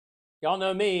Y'all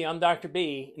know me, I'm Dr.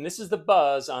 B, and this is the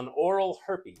buzz on oral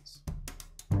herpes.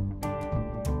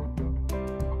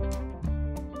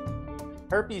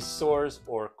 Herpes sores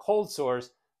or cold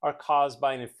sores are caused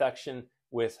by an infection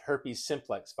with herpes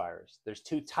simplex virus. There's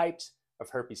two types of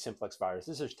herpes simplex virus.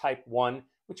 This is type 1,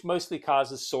 which mostly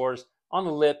causes sores on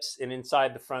the lips and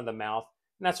inside the front of the mouth,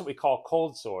 and that's what we call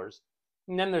cold sores.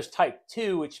 And then there's type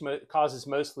 2, which causes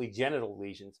mostly genital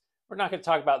lesions. We're not going to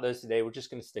talk about those today. We're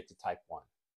just going to stick to type 1.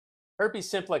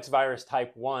 Herpes simplex virus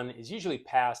type 1 is usually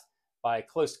passed by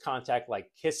close contact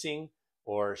like kissing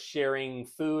or sharing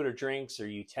food or drinks or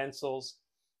utensils.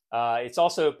 It's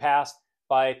also passed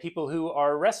by people who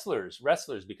are wrestlers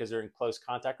because they're in close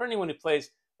contact, or anyone who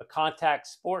plays a contact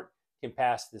sport can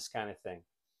pass this kind of thing.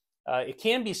 It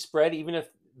can be spread even if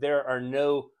there are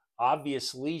no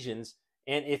obvious lesions,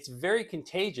 and it's very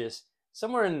contagious.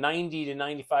 Somewhere in 90 to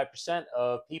 95%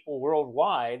 of people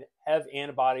worldwide have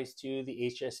antibodies to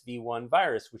the HSV1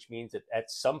 virus, which means that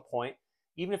at some point,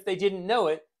 even if they didn't know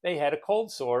it, they had a cold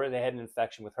sore or they had an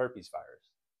infection with herpes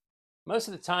virus. Most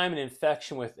of the time, an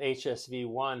infection with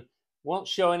HSV1 won't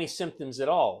show any symptoms at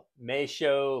all. It may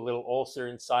show a little ulcer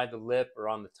inside the lip or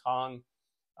on the tongue,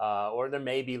 or there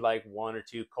may be like one or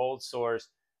two cold sores,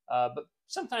 but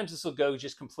sometimes this will go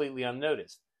just completely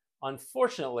unnoticed.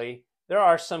 Unfortunately, there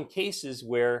are some cases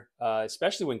where,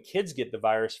 especially when kids get the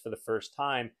virus for the first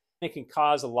time, it can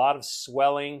cause a lot of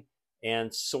swelling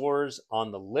and sores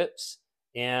on the lips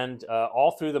and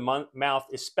all through the mouth,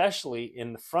 especially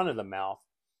in the front of the mouth.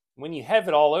 When you have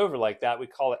it all over like that, we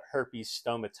call it herpes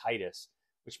stomatitis,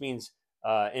 which means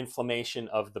inflammation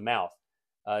of the mouth.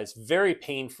 It's very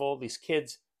painful. These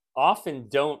kids often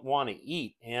don't want to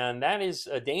eat, and that is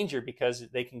a danger because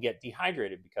they can get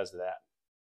dehydrated because of that.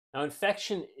 Now,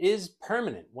 infection is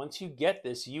permanent. Once you get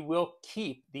this, you will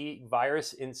keep the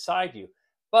virus inside you.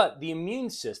 But the immune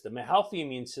system, a healthy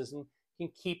immune system, can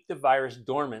keep the virus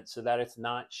dormant so that it's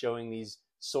not showing these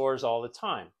sores all the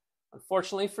time.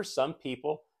 Unfortunately, for some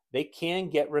people, they can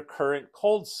get recurrent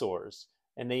cold sores,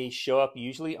 and they show up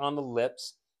usually on the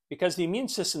lips because the immune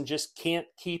system just can't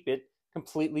keep it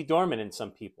completely dormant in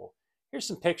some people. Here's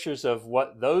some pictures of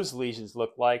what those lesions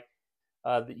look like.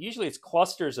 Usually it's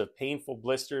clusters of painful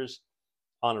blisters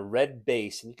on a red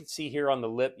base. And you can see here on the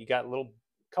lip, you got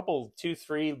couple, 2,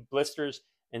 3 blisters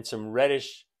and some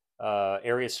reddish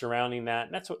areas surrounding that.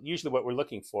 And that's usually what we're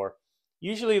looking for.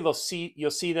 Usually you'll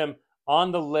see them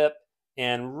on the lip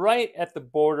and right at the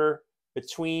border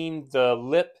between the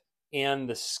lip and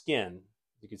the skin.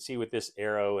 You can see with this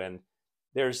arrow, and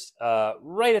there's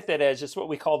right at that edge, it's what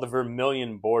we call the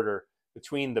vermilion border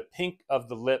between the pink of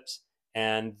the lips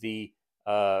and the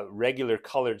regular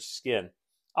colored skin.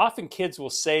 Often kids will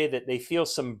say that they feel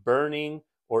some burning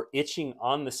or itching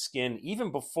on the skin even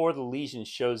before the lesion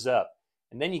shows up,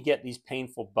 and then you get these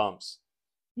painful bumps.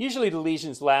 Usually the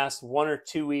lesions last 1 or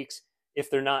 2 weeks if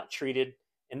they're not treated,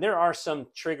 and there are some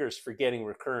triggers for getting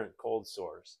recurrent cold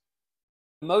sores.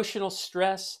 Emotional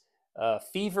stress,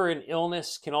 fever, and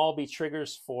illness can all be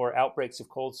triggers for outbreaks of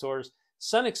cold sores.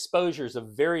 Sun exposure is a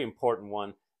very important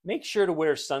one. Make sure to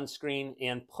wear sunscreen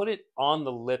and put it on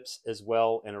the lips as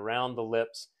well and around the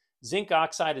lips. Zinc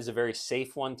oxide is a very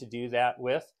safe one to do that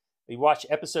with. We watch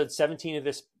episode 17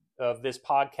 of this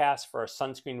podcast for our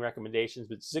sunscreen recommendations,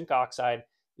 but zinc oxide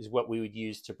is what we would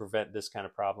use to prevent this kind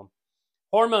of problem.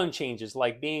 Hormone changes,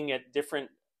 like being at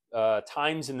different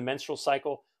times in the menstrual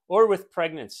cycle or with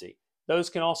pregnancy,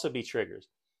 those can also be triggers.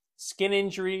 Skin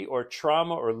injury or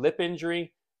trauma or lip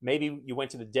injury, maybe you went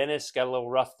to the dentist, got a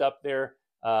little roughed up there,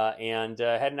 and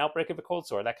had an outbreak of a cold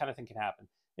sore. That kind of thing can happen.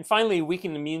 And finally,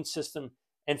 weakened immune system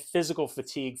and physical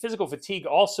fatigue. Physical fatigue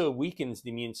also weakens the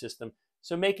immune system,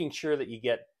 so making sure that you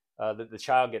get that the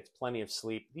child gets plenty of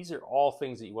sleep. These are all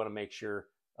things that you want to make sure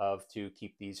of to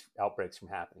keep these outbreaks from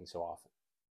happening so often.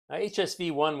 Now,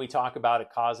 HSV1, we talk about it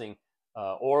causing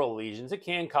oral lesions. It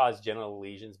can cause genital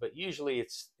lesions, but usually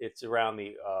it's around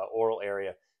the oral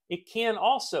area. It can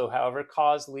also, however,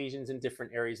 cause lesions in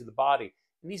different areas of the body.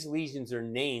 And these lesions are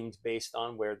named based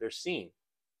on where they're seen.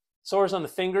 Sores on the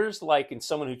fingers, like in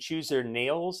someone who chews their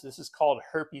nails, this is called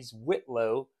herpes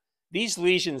whitlow. These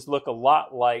lesions look a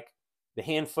lot like the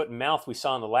hand, foot, and mouth we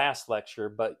saw in the last lecture,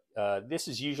 but this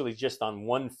is usually just on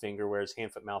one finger, whereas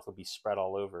hand, foot, mouth will be spread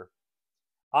all over.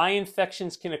 Eye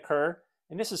infections can occur,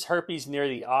 and this is herpes near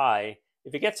the eye.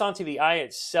 If it gets onto the eye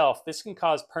itself, this can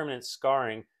cause permanent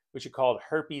scarring, which are called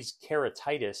herpes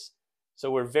keratitis.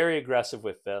 So we're very aggressive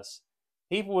with this.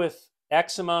 People with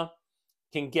eczema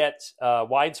can get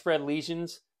widespread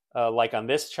lesions, like on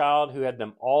this child who had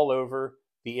them all over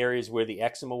the areas where the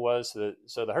eczema was.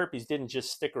 So the herpes didn't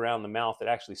just stick around the mouth, it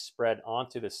actually spread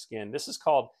onto the skin. This is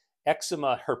called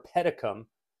eczema herpeticum.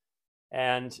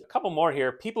 And a couple more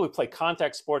here. People who play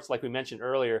contact sports, like we mentioned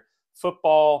earlier,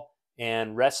 football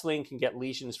and wrestling, can get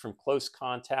lesions from close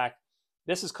contact.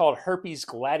 This is called herpes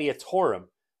gladiatorum,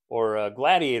 or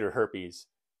gladiator herpes.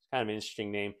 It's kind of an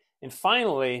interesting name. And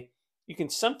finally, you can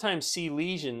sometimes see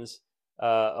lesions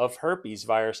of herpes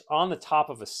virus on the top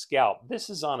of a scalp. This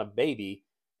is on a baby.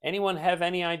 Anyone have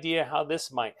any idea how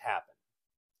this might happen?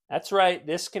 That's right,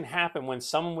 this can happen when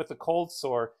someone with a cold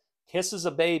sore kisses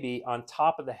a baby on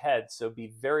top of the head, so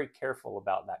be very careful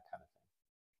about that kind of thing.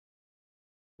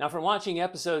 Now, from watching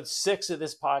episode 6 of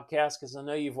this podcast, because I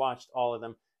know you've watched all of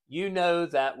them, you know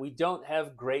that we don't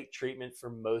have great treatment for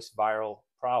most viral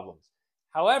problems.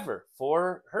 However,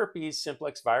 for herpes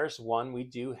simplex virus 1, we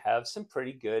do have some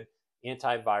pretty good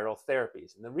antiviral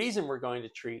therapies. And the reason we're going to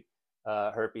treat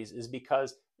herpes is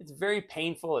because it's very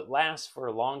painful. It lasts for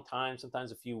a long time,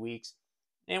 sometimes a few weeks.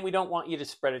 And we don't want you to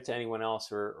spread it to anyone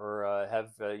else or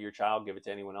have your child give it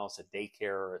to anyone else at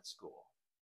daycare or at school.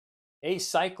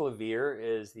 Acyclovir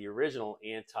is the original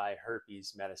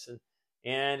anti-herpes medicine,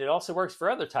 and it also works for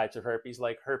other types of herpes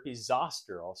like herpes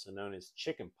zoster, also known as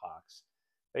chickenpox.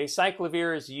 But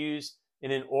acyclovir is used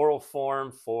in an oral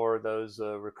form for those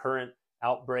recurrent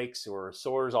outbreaks or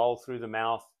sores all through the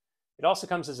mouth. It also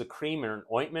comes as a cream or an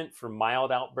ointment for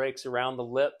mild outbreaks around the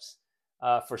lips.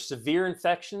 For severe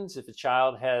infections, if a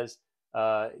child has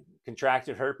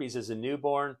contracted herpes as a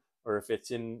newborn, or if it's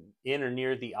in or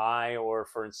near the eye, or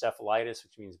for encephalitis,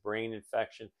 which means brain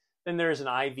infection, then there's an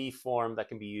IV form that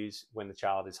can be used when the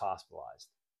child is hospitalized.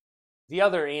 The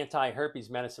other anti-herpes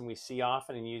medicine we see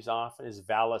often and use often is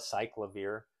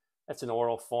valacyclovir. That's an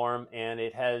oral form, and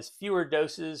it has fewer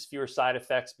doses, fewer side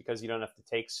effects, because you don't have to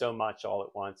take so much all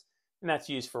at once, and that's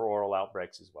used for oral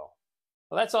outbreaks as well.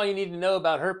 Well, that's all you need to know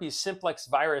about herpes simplex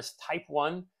virus type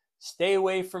 1. Stay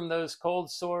away from those cold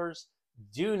sores.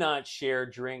 Do not share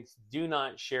drinks. Do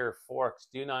not share forks.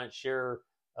 Do not share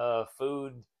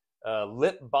food,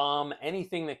 lip balm,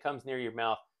 anything that comes near your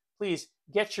mouth. Please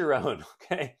get your own,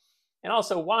 okay? And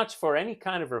also watch for any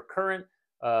kind of recurrent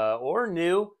or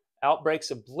new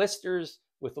outbreaks of blisters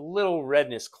with a little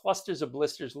redness, clusters of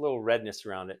blisters, a little redness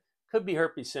around it. Could be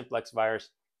herpes simplex virus.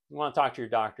 You want to talk to your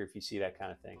doctor if you see that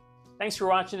kind of thing. Thanks for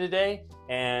watching today,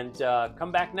 and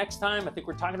come back next time. I think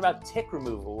we're talking about tick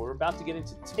removal. We're about to get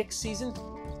into tick season.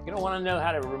 You're going to want to know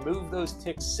how to remove those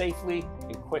ticks safely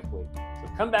and quickly.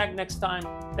 So come back next time.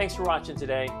 Thanks for watching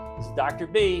today. This is Dr.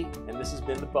 B, and this has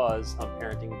been The Buzz on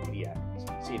Parenting and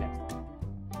Pediatrics. See you next time.